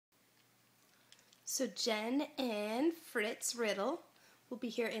So Jen and Fritz Riddle will be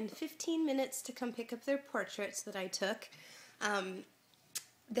here in 15 minutes to come pick up their portraits that I took.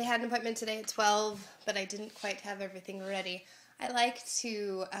 They had an appointment today at 12, but I didn't quite have everything ready. I like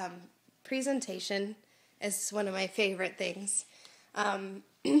to, presentation is one of my favorite things.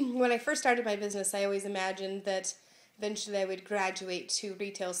 When I first started my business, I always imagined that eventually I would graduate to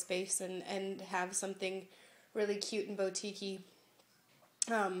retail space and have something really cute and boutique-y.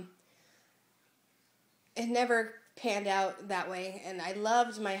 It never panned out that way, and I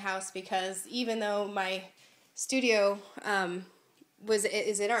loved my house because even though my studio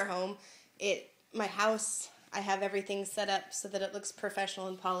is in our home, my house, I have everything set up so that it looks professional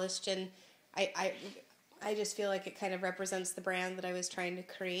and polished, and I just feel like it kind of represents the brand that I was trying to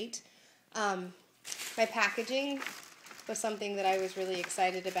create. My packaging was something that I was really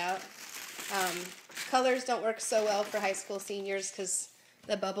excited about. Colors don't work so well for high school seniors because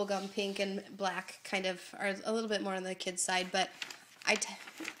the bubblegum pink and black kind of are a little bit more on the kids' side, but I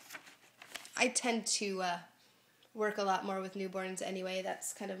tend to work a lot more with newborns anyway.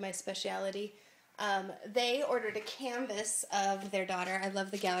 That's kind of my specialty. They ordered a canvas of their daughter. I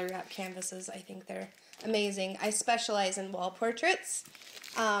love the gallery wrap canvases. I think they're amazing. I specialize in wall portraits.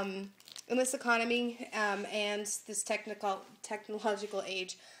 In this economy and this technological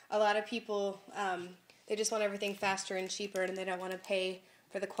age, a lot of people, they just want everything faster and cheaper, and they don't want to pay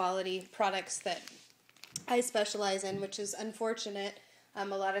for the quality products that I specialize in, which is unfortunate. A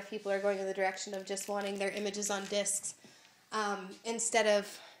lot of people are going in the direction of just wanting their images on discs instead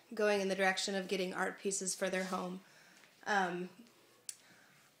of going in the direction of getting art pieces for their home.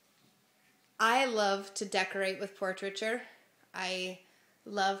 I love to decorate with portraiture. I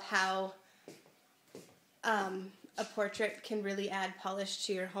love how a portrait can really add polish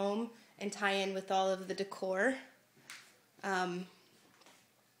to your home and tie in with all of the decor.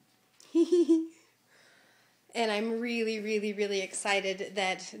 And I'm really, really, really excited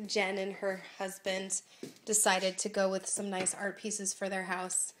that Jen and her husband decided to go with some nice art pieces for their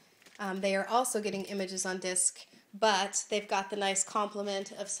house. They are also getting images on disc, but they've got the nice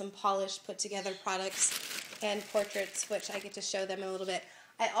complement of some polished, put-together products and portraits, which I get to show them in a little bit.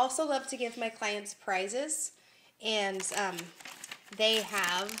 I also love to give my clients prizes, and they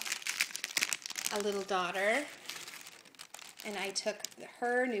have a little daughter, and I took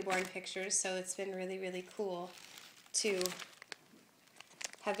her newborn pictures, so it's been really, really cool to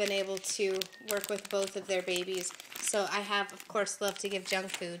have been able to work with both of their babies. So I have, of course, love to give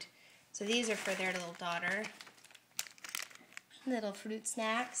junk food. So these are for their little daughter. Little fruit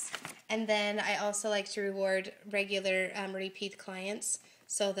snacks. And then I also like to reward regular repeat clients,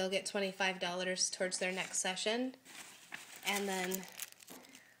 so they'll get $25 towards their next session. And then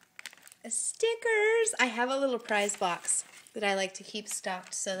stickers. I have a little prize box that I like to keep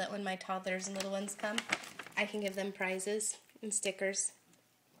stocked so that when my toddlers and little ones come, I can give them prizes and stickers.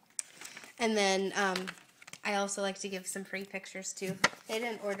 And then I also like to give some free pictures too. They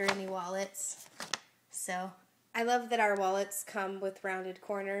didn't order any wallets, so I love that our wallets come with rounded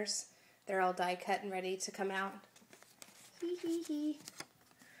corners. They're all die cut and ready to come out. Hee hee hee.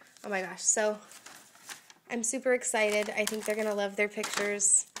 Oh my gosh, so I'm super excited. I think they're gonna love their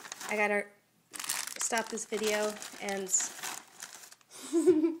pictures. I gotta stop this video and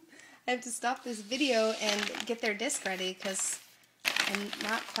I have to stop this video and get their disc ready because I'm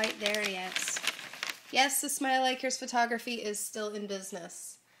not quite there yet. Yes, the Smile Like Yours photography is still in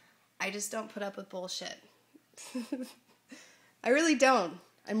business. I just don't put up with bullshit. I really don't.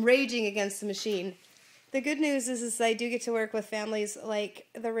 I'm raging against the machine. The good news is I do get to work with families like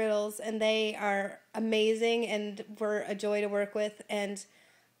the Riddles, and they are amazing and were a joy to work with, and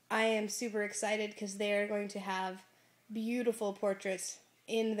I am super excited because they are going to have beautiful portraits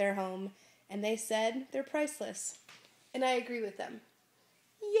in their home, and they said they're priceless, and I agree with them.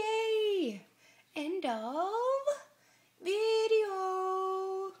 Yay! End of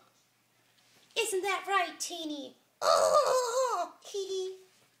video. Isn't that right, Teeny? Oh, hee hee.